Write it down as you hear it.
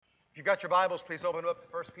you've got your Bibles, please open them up to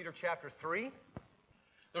 1 Peter chapter 3.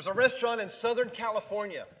 There's a restaurant in Southern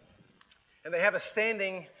California, and they have a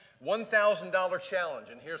standing $1,000 challenge,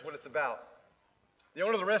 and here's what it's about. The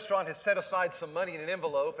owner of the restaurant has set aside some money in an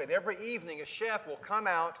envelope, and every evening a chef will come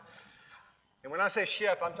out, and when I say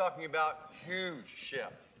chef, I'm talking about huge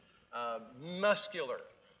chef, muscular,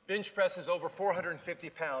 bench presses over 450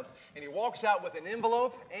 pounds, and he walks out with an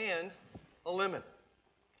envelope and a lemon.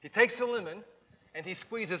 He takes the lemon, and he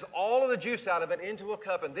squeezes all of the juice out of it into a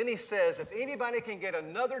cup, and then he says, if anybody can get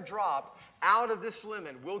another drop out of this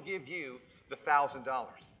lemon, we'll give you the $1,000.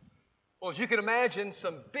 Well, as you can imagine,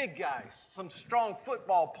 some big guys, some strong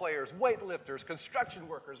football players, weightlifters, construction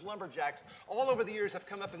workers, lumberjacks, all over the years have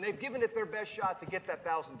come up, and they've given it their best shot to get that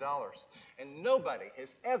 $1,000. And nobody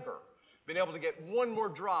has ever been able to get one more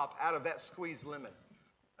drop out of that squeezed lemon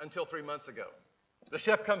until 3 months ago. The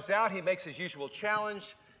chef comes out, he makes his usual challenge,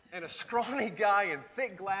 and a scrawny guy in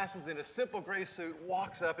thick glasses in a simple gray suit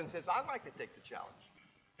walks up and says, I'd like to take the challenge.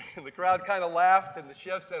 And the crowd kind of laughed, and the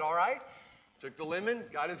chef said, all right. Took the lemon,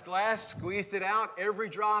 got his glass, squeezed it out, every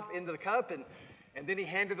drop into the cup, and then he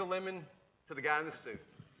handed the lemon to the guy in the suit.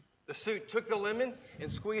 The suit took the lemon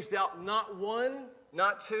and squeezed out not one,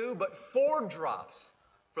 not two, but 4 drops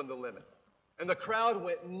from the lemon. And the crowd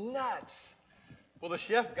went nuts. Well, the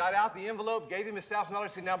chef got out the envelope, gave him his $1,000,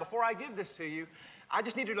 and said, now before I give this to you, I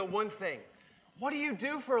just need to know one thing. What do you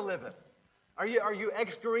do for a living? Are you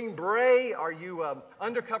ex-Green Beret? Are you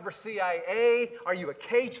undercover CIA? Are you a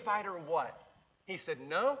cage fighter or what? He said,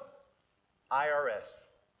 no, IRS.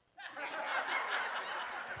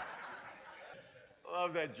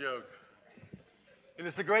 Love that joke. And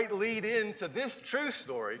it's a great lead in to this true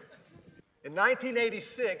story. In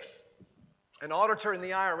 1986, an auditor in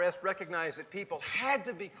the IRS recognized that people had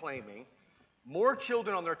to be claiming more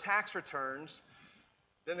children on their tax returns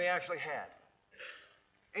than they actually had.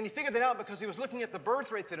 And he figured that out because he was looking at the birth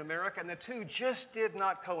rates in America, and the two just did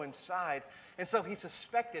not coincide. And so he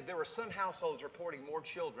suspected there were some households reporting more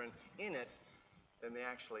children in it than they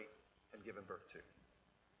actually had given birth to.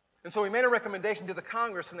 And so he made a recommendation to the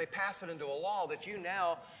Congress, and they passed it into a law that you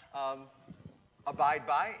now abide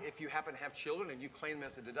by. If you happen to have children and you claim them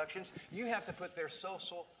as the deductions, you have to put their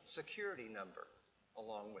social security number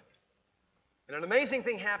along with it. And an amazing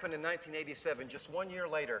thing happened in 1987. Just 1 year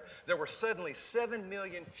later, there were suddenly 7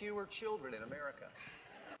 million fewer children in America.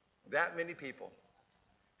 That many people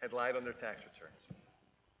had lied on their tax returns.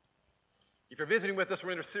 If you're visiting with us,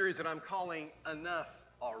 we're in a series that I'm calling Enough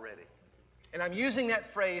Already. And I'm using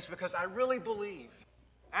that phrase because I really believe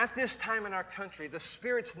at this time in our country, the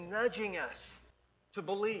Spirit's nudging us to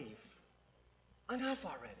believe enough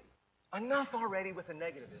already. Enough already with the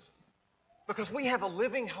negativism. Because we have a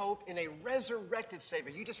living hope in a resurrected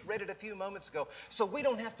Savior. You just read it a few moments ago. So we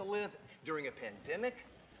don't have to live during a pandemic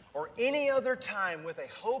or any other time with a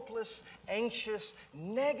hopeless, anxious,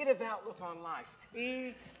 negative outlook on life.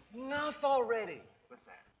 Enough already with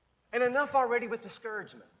that. And enough already with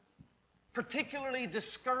discouragement. Particularly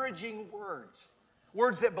discouraging words.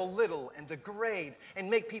 Words that belittle and degrade and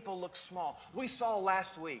make people look small. We saw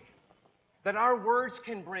last week that our words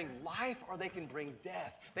can bring life or they can bring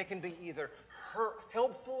death. They can be either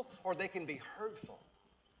helpful or they can be hurtful.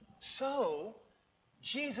 So,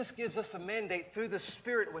 Jesus gives us a mandate through the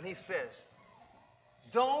Spirit when He says,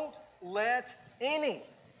 don't let any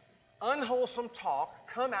unwholesome talk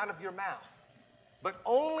come out of your mouth, but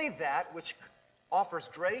only that which offers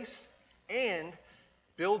grace and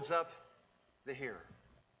builds up the hearer.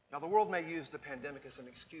 Now, the world may use the pandemic as an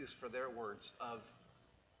excuse for their words of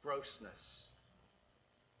grossness.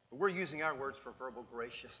 But we're using our words for verbal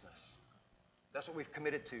graciousness. That's what we've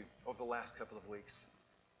committed to over the last couple of weeks.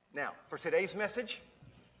 Now, for today's message,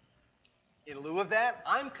 in lieu of that,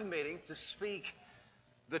 I'm committing to speak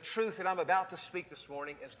the truth that I'm about to speak this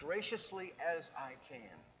morning as graciously as I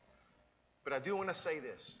can. But I do want to say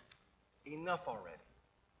this. Enough already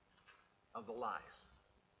of the lies.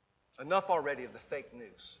 Enough already of the fake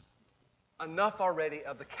news. Enough already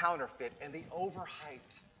of the counterfeit and the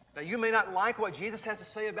overhyped. Now, you may not like what Jesus has to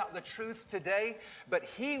say about the truth today, but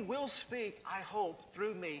He will speak, I hope,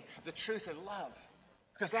 through me, the truth in love.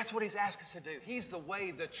 Because that's what He's asked us to do. He's the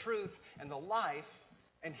way, the truth, and the life,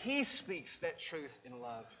 and He speaks that truth in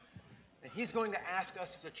love. And He's going to ask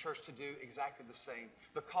us as a church to do exactly the same,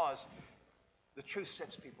 because the truth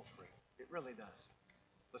sets people free. It really does.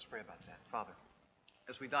 Let's pray about that. Father,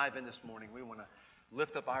 as we dive in this morning, we want to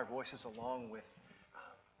lift up our voices along with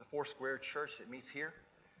the Foursquare Church that meets here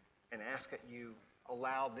and ask that you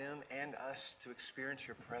allow them and us to experience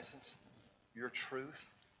your presence, your truth,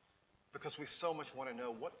 because we so much want to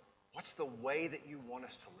know what's the way that you want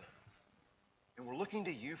us to live. And we're looking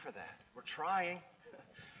to you for that. We're trying.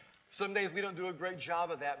 Some days we don't do a great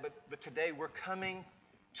job of that, but today we're coming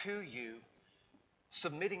to you,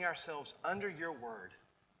 submitting ourselves under your word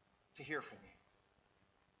to hear from you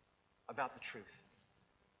about the truth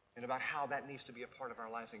and about how that needs to be a part of our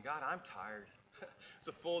lives. And God, I'm tired. It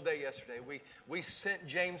was a full day yesterday. We sent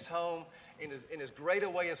James home in as great a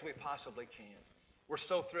way as we possibly can. We're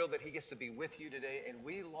so thrilled that he gets to be with you today, and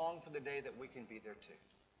we long for the day that we can be there too.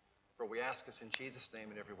 For we ask us in Jesus' name,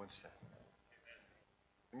 and everyone said.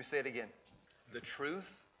 Let me say it again. The truth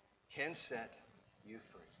can set you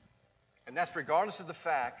free. And that's regardless of the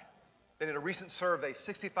fact that in a recent survey,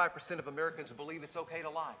 65% of Americans believe it's okay to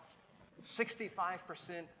lie. 65%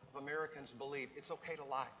 of Americans believe it's okay to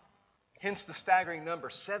lie. Hence the staggering number,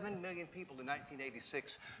 7 million people in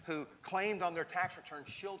 1986 who claimed on their tax returns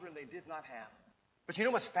children they did not have. But you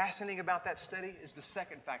know what's fascinating about that study is the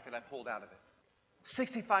second fact that I pulled out of it.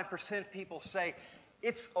 65% of people say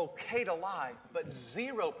it's okay to lie, but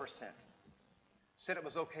 0% said it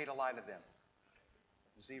was okay to lie to them.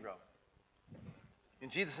 0. In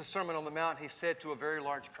Jesus' Sermon on the Mount, he said to a very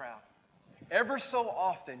large crowd, ever so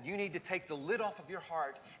often you need to take the lid off of your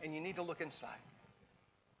heart and you need to look inside.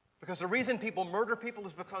 Because the reason people murder people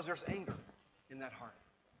is because there's anger in that heart.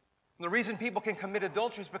 And the reason people can commit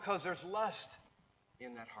adultery is because there's lust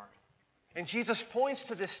in that heart. And Jesus points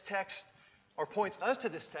to this text, or points us to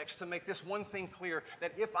this text to make this one thing clear,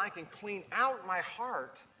 that if I can clean out my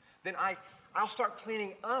heart, then I'll start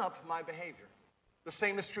cleaning up my behavior. The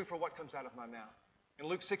same is true for what comes out of my mouth. In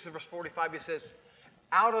Luke 6 and verse 45, it says,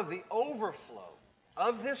 out of the overflow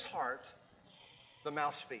of this heart, the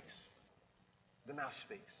mouth speaks. The mouth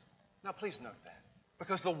speaks. Now please note that.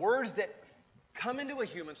 Because the words that come into a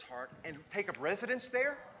human's heart and take up residence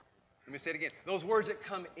there, let me say it again. Those words that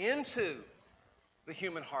come into the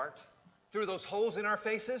human heart through those holes in our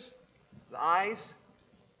faces, the eyes,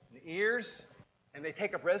 the ears, and they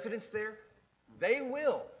take up residence there, they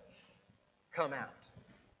will come out.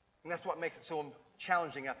 And that's what makes it so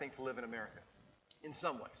challenging, I think, to live in America in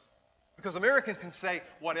some ways. Because Americans can say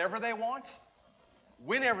whatever they want,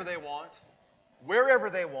 whenever they want, wherever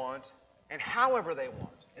they want, and however they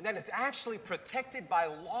want. And that is actually protected by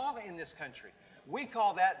law in this country. We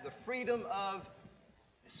call that the freedom of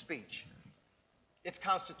speech. It's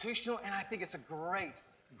constitutional, and I think it's a great,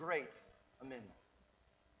 great amendment.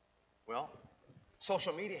 Well,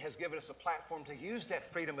 social media has given us a platform to use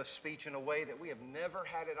that freedom of speech in a way that we have never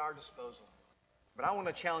had at our disposal. But I want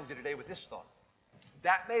to challenge you today with this thought.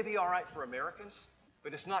 That may be all right for Americans,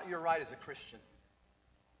 but it's not your right as a Christian.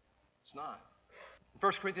 It's not. In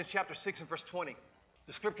 1 Corinthians chapter 6 and verse 20,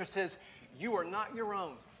 the scripture says, you are not your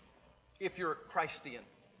own if you're Christian.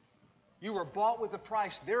 You were bought with a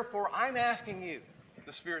price. Therefore, I'm asking you,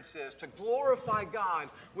 the Spirit says, to glorify God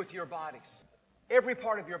with your bodies. Every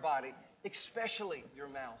part of your body, especially your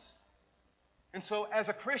mouth. And so, as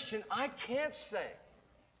a Christian, I can't say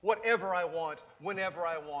whatever I want, whenever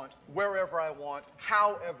I want, wherever I want,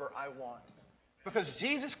 however I want. Because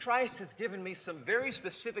Jesus Christ has given me some very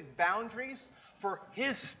specific boundaries for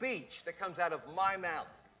His speech that comes out of my mouth.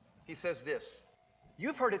 He says this,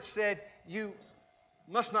 you've heard it said, you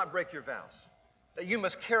must not break your vows, that you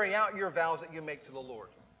must carry out your vows that you make to the Lord.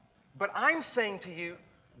 But I'm saying to you,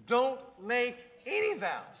 don't make any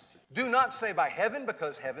vows. Do not say by heaven,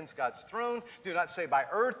 because heaven's God's throne. Do not say by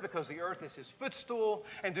earth, because the earth is His footstool.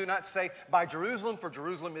 And do not say by Jerusalem, for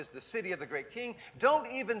Jerusalem is the city of the great King.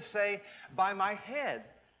 Don't even say by my head,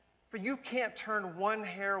 for you can't turn one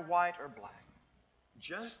hair white or black.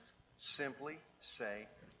 Just simply say,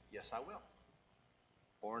 yes, I will.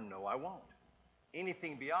 Or no, I won't.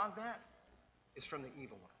 Anything beyond that is from the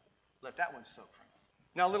evil one. Let that one soak from you.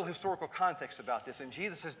 Now, a little historical context about this. In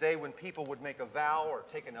Jesus' day, when people would make a vow or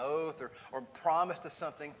take an oath or promise to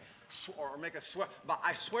something, or make a swear,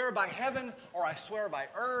 I swear by heaven, or I swear by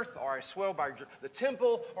earth, or I swear by the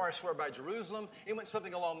temple, or I swear by Jerusalem. It went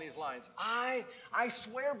something along these lines. I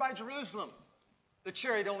swear by Jerusalem. The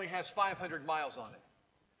chariot only has 500 miles on it.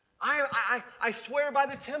 I swear by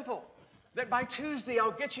the temple that by Tuesday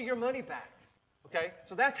I'll get you your money back. Okay?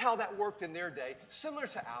 So that's how that worked in their day, similar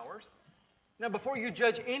to ours. Now, before you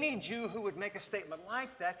judge any Jew who would make a statement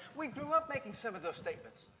like that, we grew up making some of those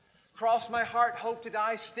statements. Cross my heart, hope to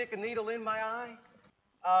die, stick a needle in my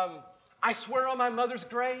eye. I swear on my mother's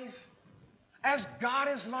grave, as God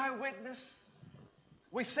is my witness.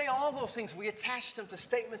 We say all those things. We attach them to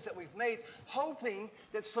statements that we've made, hoping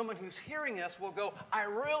that someone who's hearing us will go, I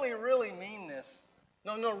really, really mean this.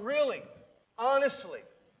 No, really, honestly.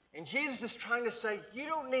 And Jesus is trying to say, you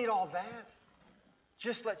don't need all that.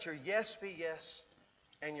 Just let your yes be yes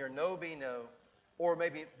and your no be no. Or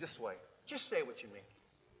maybe this way, just say what you mean.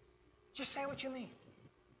 Just say what you mean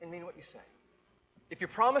and mean what you say. If you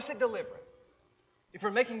promise it, deliver it. If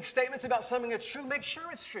you're making statements about something that's true, make sure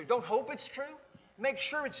it's true. Don't hope it's true. Make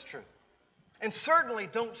sure it's true. And certainly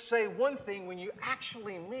don't say one thing when you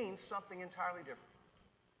actually mean something entirely different.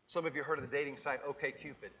 Some of you heard of the dating site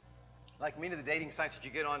OkCupid. Like many of the dating sites that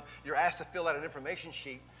you get on, you're asked to fill out an information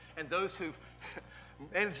sheet. And those who've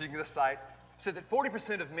managing this site said that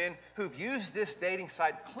 40% of men who've used this dating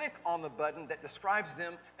site click on the button that describes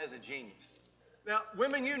them as a genius. Now,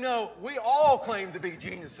 women, you know, we all claim to be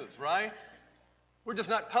geniuses, right? We're just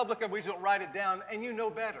not public and we don't write it down, and you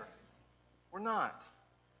know better. We're not.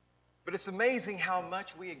 But it's amazing how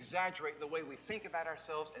much we exaggerate the way we think about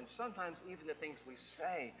ourselves and sometimes even the things we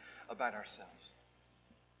say about ourselves.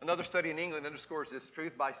 Another study in England underscores this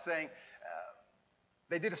truth by saying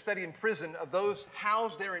they did a study in prison of those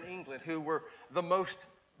housed there in England who were the most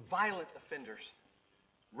violent offenders,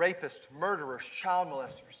 rapists, murderers, child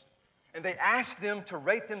molesters. And they asked them to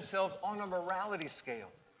rate themselves on a morality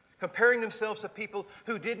scale, comparing themselves to people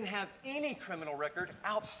who didn't have any criminal record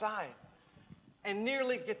outside. And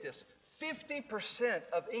nearly, get this, 50%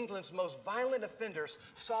 of England's most violent offenders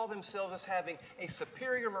saw themselves as having a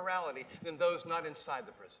superior morality than those not inside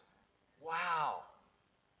the prison. Wow.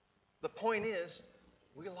 The point is,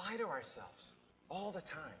 we lie to ourselves all the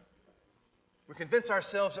time. We convince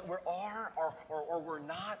ourselves that we are or we're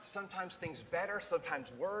not. Sometimes things better,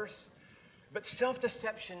 sometimes worse. But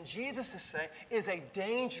self-deception, Jesus is saying, is a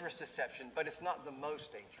dangerous deception, but it's not the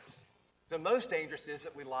most dangerous. The most dangerous is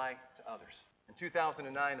that we lie to others. In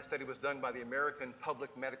 2009, a study was done by the American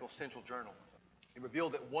Public Medical Central Journal. It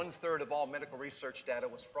revealed that 1/3 of all medical research data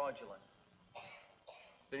was fraudulent.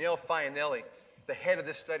 Danielle Fianelli, the head of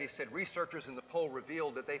this study, said researchers in the poll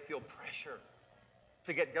revealed that they feel pressure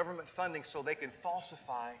to get government funding so they can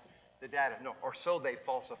falsify the data. So they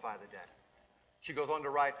falsify the data. She goes on to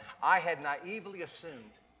write, I had naively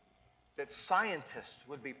assumed that scientists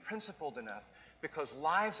would be principled enough because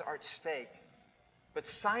lives are at stake. But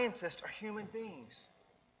scientists are human beings,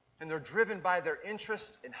 and they're driven by their interests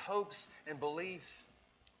and hopes and beliefs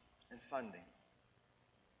and funding.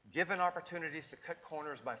 Given opportunities to cut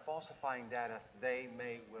corners by falsifying data, they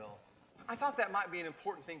may will. I thought that might be an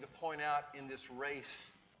important thing to point out in this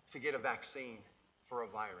race to get a vaccine for a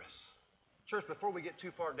virus. Church, before we get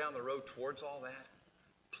too far down the road towards all that,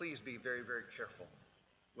 please be very, very careful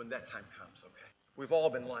when that time comes, okay? We've all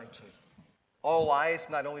been lied to. All lies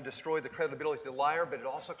not only destroy the credibility of the liar, but it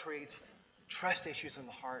also creates trust issues in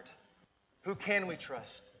the heart. Who can we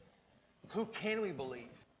trust? Who can we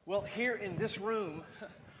believe? Well, here in this room,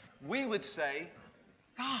 we would say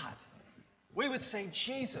God. We would say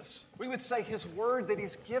Jesus. We would say His Word that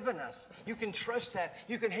He's given us. You can trust that.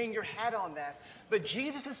 You can hang your hat on that. But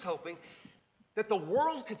Jesus is hoping that the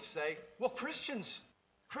world could say, well, Christians.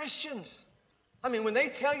 I mean, when they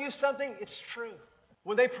tell you something, it's true.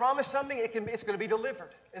 When they promise something, it's going to be delivered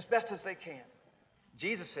as best as they can.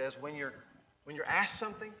 Jesus says when you're asked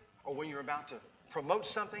something or when you're about to promote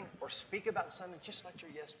something or speak about something, just let your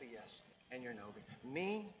yes be yes and your no be.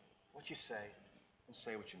 Mean what you say and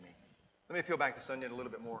say what you mean. Let me peel back this onion a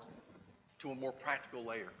little bit more to a more practical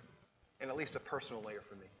layer and at least a personal layer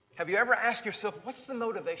for me. Have you ever asked yourself, what's the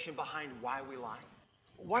motivation behind why we lie?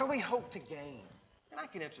 What do we hope to gain? And I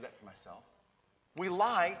can answer that for myself. We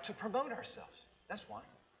lie to promote ourselves. That's why.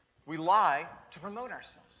 We lie to promote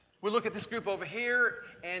ourselves. We look at this group over here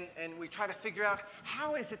and we try to figure out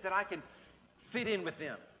how is it that I can fit in with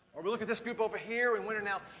them? Or we look at this group over here and wonder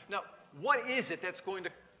now, what is it that's going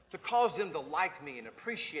to cause them to like me and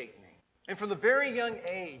appreciate me? And from the very young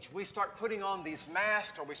age, we start putting on these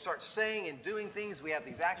masks or we start saying and doing things. We have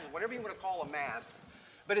these actions, whatever you want to call a mask.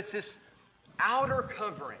 But it's this outer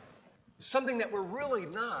covering, something that we're really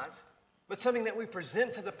not, but something that we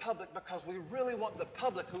present to the public because we really want the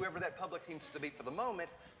public, whoever that public seems to be for the moment,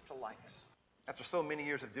 to like us. After so many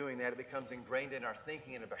years of doing that, it becomes ingrained in our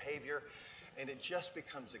thinking and our behavior, and it just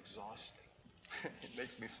becomes exhausting. It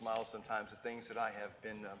makes me smile sometimes at things that I have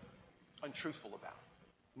been untruthful about.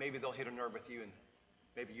 Maybe they'll hit a nerve with you, and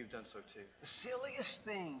maybe you've done so too. The silliest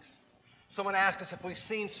things. Someone asks us if we've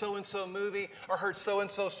seen so-and-so movie or heard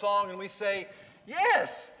so-and-so song, and we say,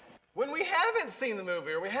 yes, when we haven't seen the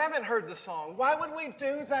movie or we haven't heard the song. Why would we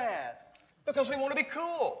do that? Because we want to be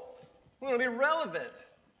cool. We want to be relevant.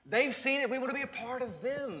 They've seen it. We want to be a part of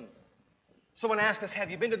them. Someone asks us, have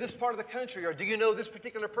you been to this part of the country, or do you know this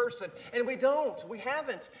particular person? And we don't. We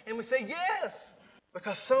haven't. And we say, yes.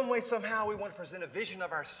 Because some way, somehow, we want to present a vision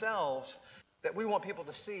of ourselves that we want people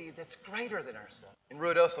to see that's greater than ourselves. In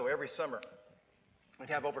Ruidoso, every summer, We'd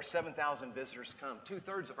have over 7,000 visitors come.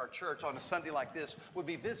 2/3 of our church on a Sunday like this would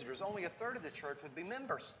be visitors. Only 1/3 of the church would be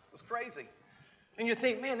members. It was crazy. And you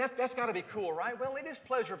think, man, that's got to be cool, right? Well, it is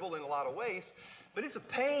pleasurable in a lot of ways, but it's a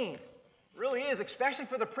pain. It really is, especially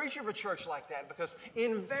for the preacher of a church like that, because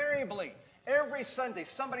invariably, every Sunday,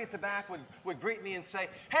 somebody at the back would greet me and say,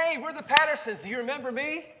 hey, we're the Pattersons. Do you remember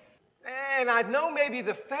me? And I'd know maybe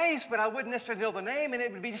the face, but I wouldn't necessarily know the name, and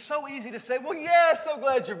it would be so easy to say, well, yeah, so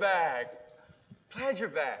glad you're back. Glad you're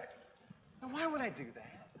back. Now, why would I do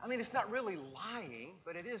that? I mean, it's not really lying,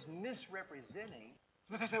 but it is misrepresenting.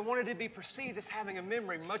 Because I wanted to be perceived as having a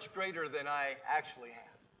memory much greater than I actually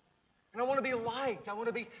have. And I want to be liked. I want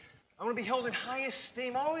to be held in high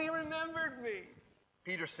esteem. Oh, he remembered me.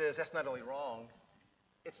 Peter says that's not only wrong,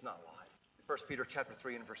 it's not life. 1 Peter chapter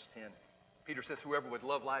 3 and verse 10. Peter says, whoever would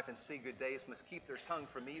love life and see good days must keep their tongue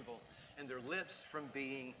from evil and their lips from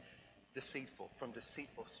being deceitful, from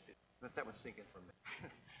deceitful speech. Let that one sink in for a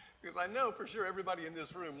minute. Because I know for sure everybody in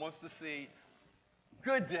this room wants to see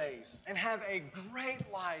good days and have a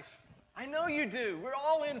great life. I know you do. We're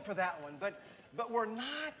all in for that one, but we're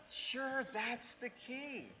not sure that's the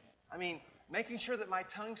key. I mean, making sure that my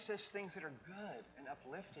tongue says things that are good and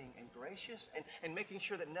uplifting and gracious, and making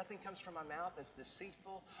sure that nothing comes from my mouth that's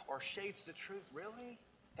deceitful or shades the truth. Really?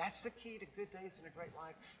 That's the key to good days and a great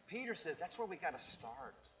life? Peter says that's where we got to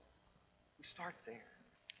start. We start there.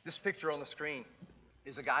 This picture on the screen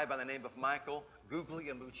is a guy by the name of Michael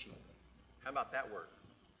Guglielmucci. How about that word?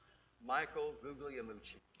 Michael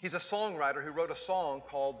Guglielmucci. He's a songwriter who wrote a song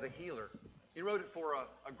called The Healer. He wrote it for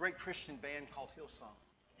a great Christian band called Hillsong.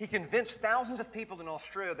 He convinced thousands of people in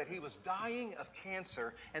Australia that he was dying of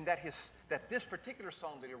cancer and that this particular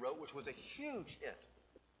song that he wrote, which was a huge hit,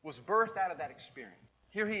 was birthed out of that experience.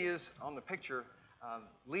 Here he is on the picture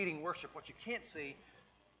leading worship. What you can't see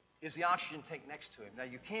is the oxygen tank next to him. Now,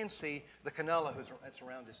 you can see the cannula that's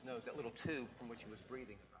around his nose, that little tube from which he was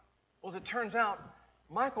breathing. Well, as it turns out,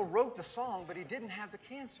 Michael wrote the song, but he didn't have the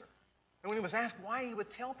cancer. And when he was asked why he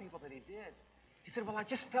would tell people that he did, he said, well, I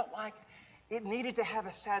just felt like it needed to have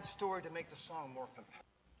a sad story to make the song more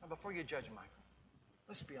compelling. Now, before you judge Michael,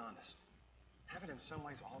 let's be honest. Haven't in some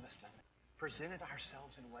ways all of us done it? Presented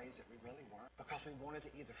ourselves in ways that we really weren't because we wanted to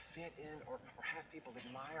either fit in or have people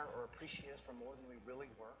admire or appreciate us for more than we really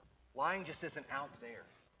were? Lying just isn't out there.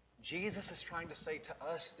 Jesus is trying to say to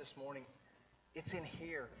us this morning, it's in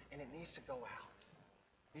here and it needs to go out.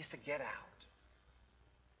 It needs to get out.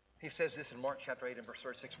 He says this in Mark chapter 8 and verse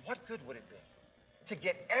 36. What good would it be to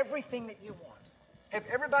get everything that you want? Have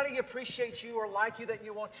everybody appreciate you or like you that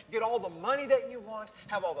you want? Get all the money that you want?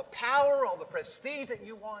 Have all the power, all the prestige that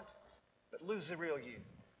you want? But lose the real you.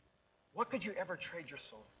 What could you ever trade your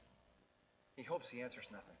soul for? He hopes the answer is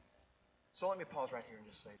nothing. So let me pause right here and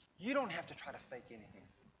just say, you don't have to try to fake anything.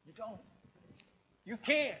 You don't. You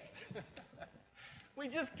can't. We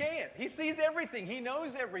just can't. He sees everything. He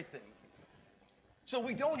knows everything. So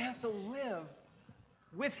we don't have to live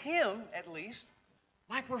with Him, at least,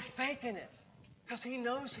 like we're faking it. Because He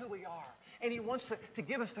knows who we are. And He wants to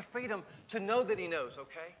give us the freedom to know that He knows,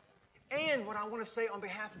 okay? And what I want to say on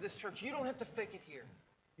behalf of this church, you don't have to fake it here.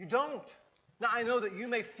 You don't. Now, I know that you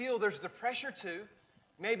may feel there's the pressure to.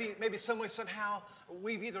 Maybe some way, somehow,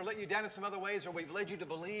 we've either let you down in some other ways or we've led you to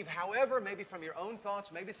believe. However, maybe from your own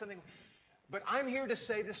thoughts, maybe something. But I'm here to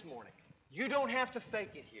say this morning, you don't have to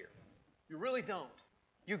fake it here. You really don't.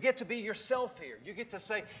 You get to be yourself here. You get to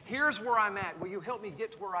say, here's where I'm at. Will you help me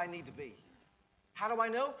get to where I need to be? How do I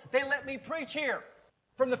know? They let me preach here.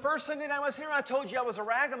 From the first Sunday I was here, I told you I was a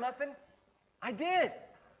ragamuffin. I did.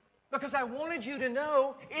 Because I wanted you to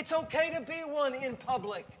know it's okay to be one in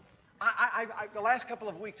public. I the last couple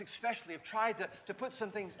of weeks especially have tried to put some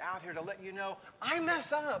things out here to let you know I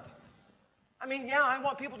mess up. I mean, yeah, I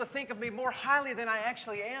want people to think of me more highly than I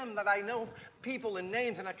actually am, that I know people and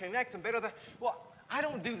names and I connect them better than... Well, I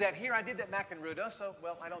don't do that here. I did that back in Ruda, so,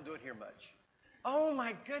 well, I don't do it here much. Oh,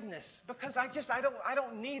 my goodness, because I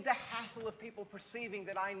don't need the hassle of people perceiving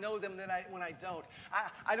that I know them when I don't.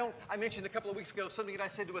 I mentioned a couple of weeks ago something that I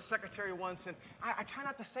said to a secretary once, and I try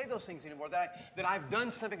not to say those things anymore, that I've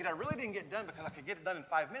done something that I really didn't get done because I could get it done in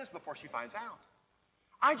 5 minutes before she finds out.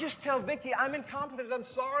 I just tell Vicki, I'm incompetent, I'm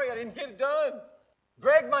sorry, I didn't get it done.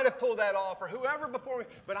 Greg might have pulled that off, or whoever before me,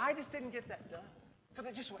 but I just didn't get that done.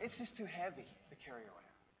 Because it's just too heavy to carry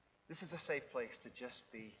around. This is a safe place to just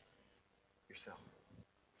be yourself.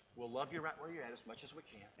 We'll love you right where you're at as much as we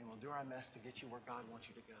can, and we'll do our best to get you where God wants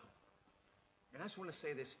you to go. And I just want to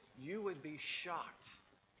say this. You would be shocked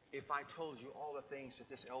if I told you all the things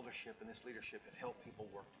that this eldership and this leadership have helped people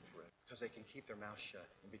work through, because they can keep their mouth shut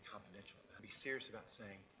and be confidential. Be serious about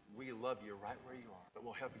saying, we love you right where you are, but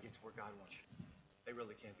we'll help you get to where God wants you. They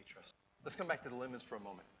really can't be trusted. Let's come back to the lemons for a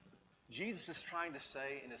moment. Jesus is trying to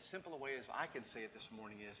say, in as simple a way as I can say it this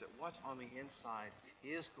morning, is that what's on the inside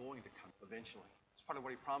is going to come eventually. It's part of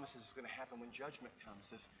what he promises is going to happen when judgment comes.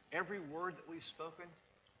 Is every word that we've spoken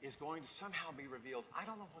is going to somehow be revealed. I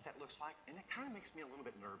don't know what that looks like, and it kind of makes me a little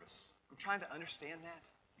bit nervous. I'm trying to understand that.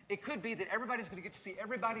 It could be that everybody's going to get to see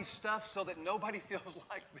everybody's stuff so that nobody feels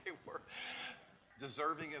like they were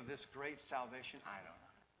deserving of this great salvation. I don't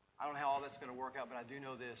know. I don't know how all that's going to work out, but I do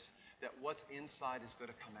know this, that what's inside is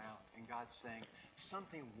going to come out. And God's saying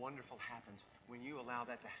something wonderful happens when you allow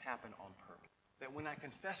that to happen on purpose. That when I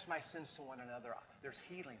confess my sins to one another, there's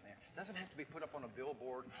healing there. It doesn't have to be put up on a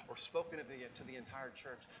billboard or spoken to the entire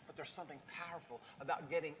church, but there's something powerful about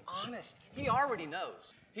getting honest. He already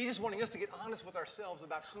knows. He's just wanting us to get honest with ourselves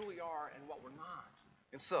about who we are and what we're not.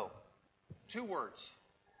 And so, 2 words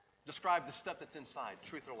describe the stuff that's inside,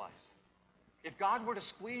 truth or lies. If God were to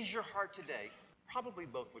squeeze your heart today, probably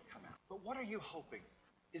both would come out. But what are you hoping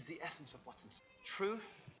is the essence of what's inside? Truth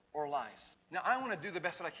or lies? Now, I want to do the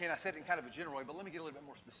best that I can. I said it in kind of a general way, but let me get a little bit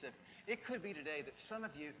more specific. It could be today that some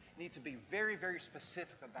of you need to be very, very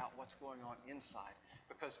specific about what's going on inside,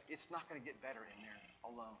 because it's not going to get better in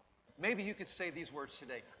there alone. Maybe you could say these words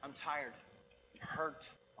today. I'm tired. I'm hurt.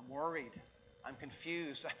 I'm worried. I'm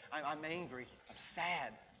confused. I'm angry. I'm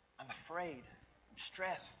sad. I'm afraid. I'm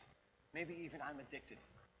stressed. Maybe even I'm addicted.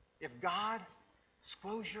 If God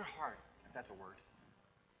squoze your heart, if that's a word,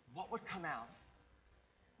 what would come out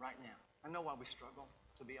right now? I know why we struggle,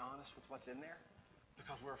 to be honest, with what's in there.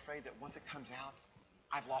 Because we're afraid that once it comes out,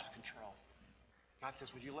 I've lost control. God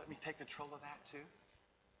says, would you let me take control of that too?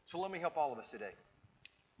 So let me help all of us today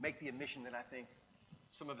make the admission that I think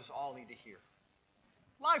some of us all need to hear.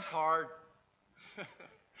 Life's hard.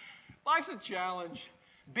 Life's a challenge.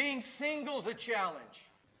 Being single's a challenge.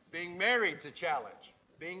 Being married's a challenge.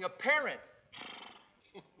 Being a parent,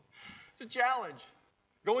 it's a challenge.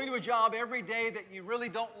 Going to a job every day that you really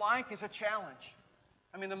don't like is a challenge.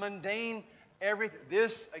 I mean, the mundane,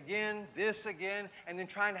 this again, and then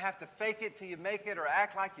trying to have to fake it till you make it or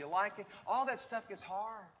act like you like it. All that stuff gets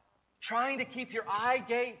hard. Trying to keep your eye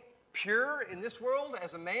gate pure in this world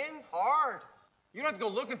as a man, hard. You don't have to go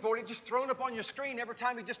looking for it. It's just thrown up on your screen every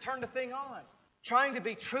time you just turn the thing on. Trying to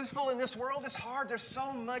be truthful in this world is hard. There's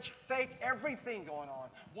so much fake everything going on.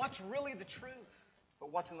 What's really the truth?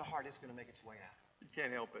 But what's in the heart is going to make its way out. You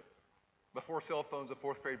can't help it. Before cell phones, a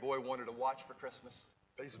 4th grade boy wanted a watch for Christmas.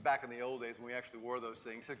 This is back in the old days when we actually wore those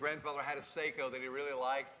things. His grandfather had a Seiko that he really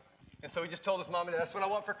liked. And so he just told his mom and dad, that's what I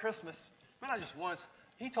want for Christmas. But not just once.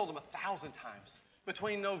 He told them 1,000 times.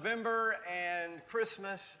 Between November and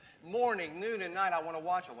Christmas, morning, noon, and night, I want to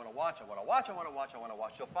watch, I want to watch, I want to watch, I want to watch, I want to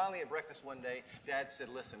watch. So finally at breakfast one day, Dad said,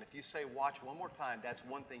 listen, if you say watch one more time, that's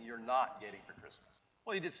one thing you're not getting for Christmas.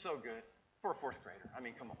 Well, he did so good for a 4th grader. I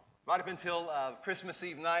mean, come on. Right up until Christmas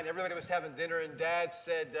Eve night, everybody was having dinner, and Dad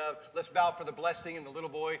said, let's bow for the blessing. And the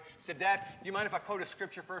little boy said, Dad, do you mind if I quote a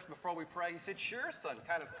scripture first before we pray? He said, sure, son,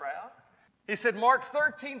 kind of proud. He said, Mark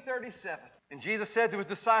 13:37. And Jesus said to his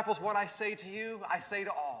disciples, what I say to you, I say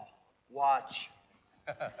to all. Watch.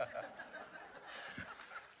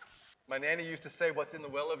 My nanny used to say, what's in the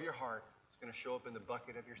well of your heart is going to show up in the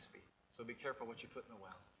bucket of your speech. So be careful what you put in the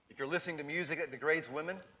well. If you're listening to music that degrades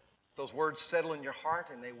women, those words settle in your heart,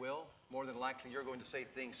 and they will. More than likely, you're going to say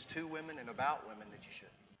things to women and about women that you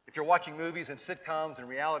shouldn't. If you're watching movies and sitcoms and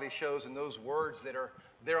reality shows, and those words that are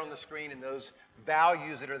there on the screen and those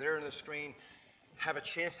values that are there on the screen have a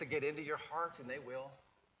chance to get into your heart, and they will,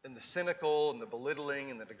 then the cynical and the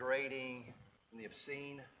belittling and the degrading and the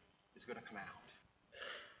obscene is going to come out.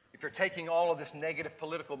 If you're taking all of this negative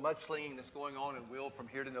political mudslinging that's going on in Will from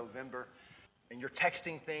here to November, and you're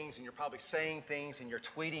texting things, and you're probably saying things, and you're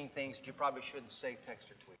tweeting things that you probably shouldn't say,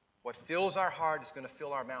 text, or tweet. What fills our heart is going to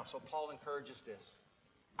fill our mouth. So Paul encourages this.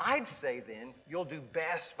 I'd say then, you'll do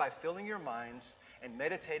best by filling your minds and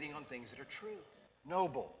meditating on things that are true,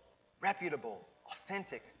 noble, reputable,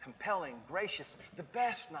 authentic, compelling, gracious, the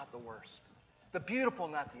best, not the worst, the beautiful,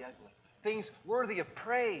 not the ugly, things worthy of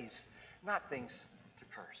praise, not things to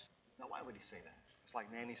curse. Now, why would he say that? It's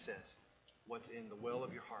like Nanny says, what's in the well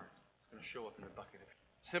of your heart is going to show up in the bucket of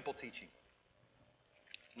it. Simple teaching,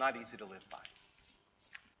 not easy to live by.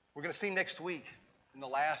 We're going to see next week, in the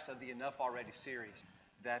last of the Enough Already series,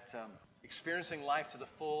 that experiencing life to the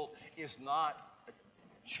full is not a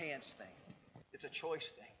chance thing. It's a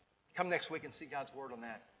choice thing. Come next week and see God's Word on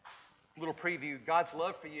that. A little preview. God's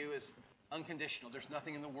love for you is unconditional. There's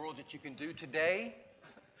nothing in the world that you can do today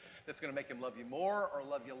that's going to make Him love you more or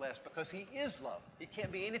love you less, because He is love. He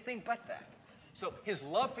can't be anything but that. So His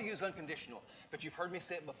love for you is unconditional. But you've heard me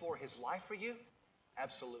say it before. His life for you,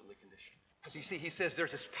 absolutely conditional. Because you see, he says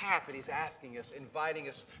there's this path that he's asking us, inviting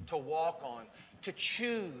us to walk on, to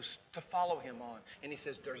choose to follow him on. And he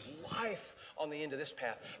says there's life on the end of this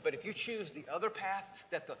path. But if you choose the other path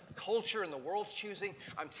that the culture and the world's choosing,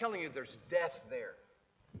 I'm telling you there's death there.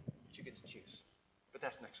 But you get to choose. But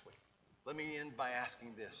that's next week. Let me end by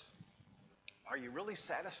asking this. Are you really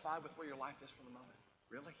satisfied with where your life is for the moment?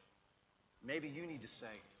 Really? Maybe you need to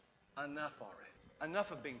say, enough already.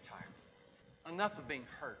 Enough of being tired. Enough of being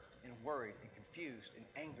hurt and worried and confused and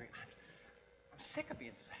angry. I'm sick of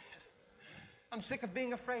being sad. I'm sick of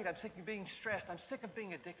being afraid. I'm sick of being stressed. I'm sick of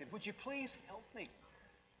being addicted. Would you please help me?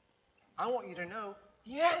 I want you to know,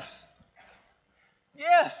 yes.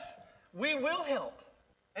 Yes, we will help.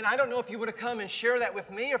 And I don't know if you want to come and share that with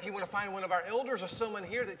me, or if you want to find one of our elders or someone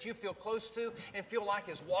here that you feel close to and feel like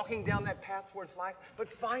is walking down that path towards life. But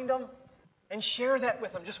find them and share that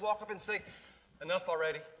with them. Just walk up and say, enough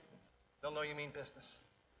already. They'll know you mean business.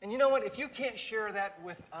 And you know what? If you can't share that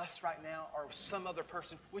with us right now or some other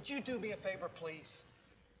person, would you do me a favor, please?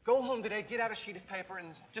 Go home today, get out a sheet of paper, and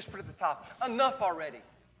just put at the top, enough already.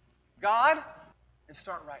 God, and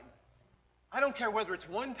start writing. I don't care whether it's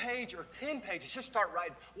 1 page or 10 pages. Just start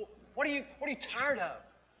writing. What are you tired of?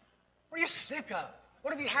 What are you sick of?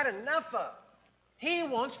 What have you had enough of? He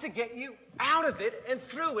wants to get you out of it and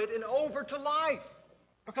through it and over to life.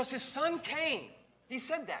 Because his son came. He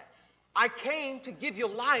said that. I came to give you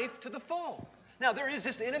life to the full. Now, there is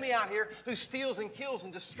this enemy out here who steals and kills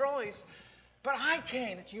and destroys. But I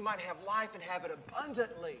came that you might have life and have it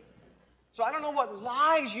abundantly. So I don't know what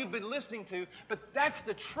lies you've been listening to, but that's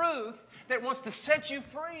the truth that wants to set you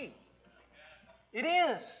free. It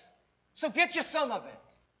is. So get you some of it.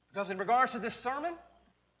 Because in regards to this sermon,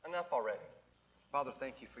 enough already. Father,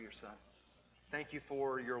 thank you for your son. Thank you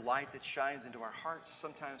for your light that shines into our hearts,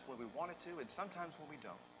 sometimes when we want it to and sometimes when we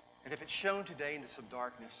don't. And if it's shown today into some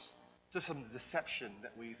darkness, to some deception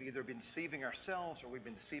that we've either been deceiving ourselves or we've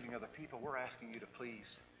been deceiving other people, we're asking you to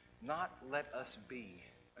please not let us be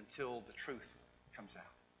until the truth comes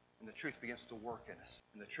out. And the truth begins to work in us.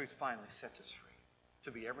 And the truth finally sets us free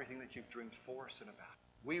to be everything that you've dreamed for us and about.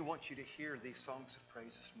 We want you to hear these songs of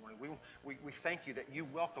praise this morning. We thank you that you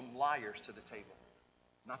welcome liars to the table.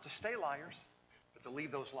 Not to stay liars, but to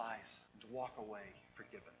leave those lies and to walk away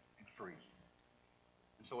forgiven and free.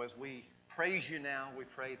 And so as we praise you now, we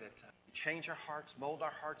pray that you change our hearts, mold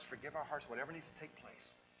our hearts, forgive our hearts, whatever needs to take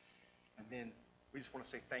place. And then we just want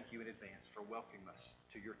to say thank you in advance for welcoming us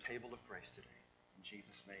to your table of grace today. In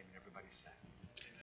Jesus' name, and everybody said.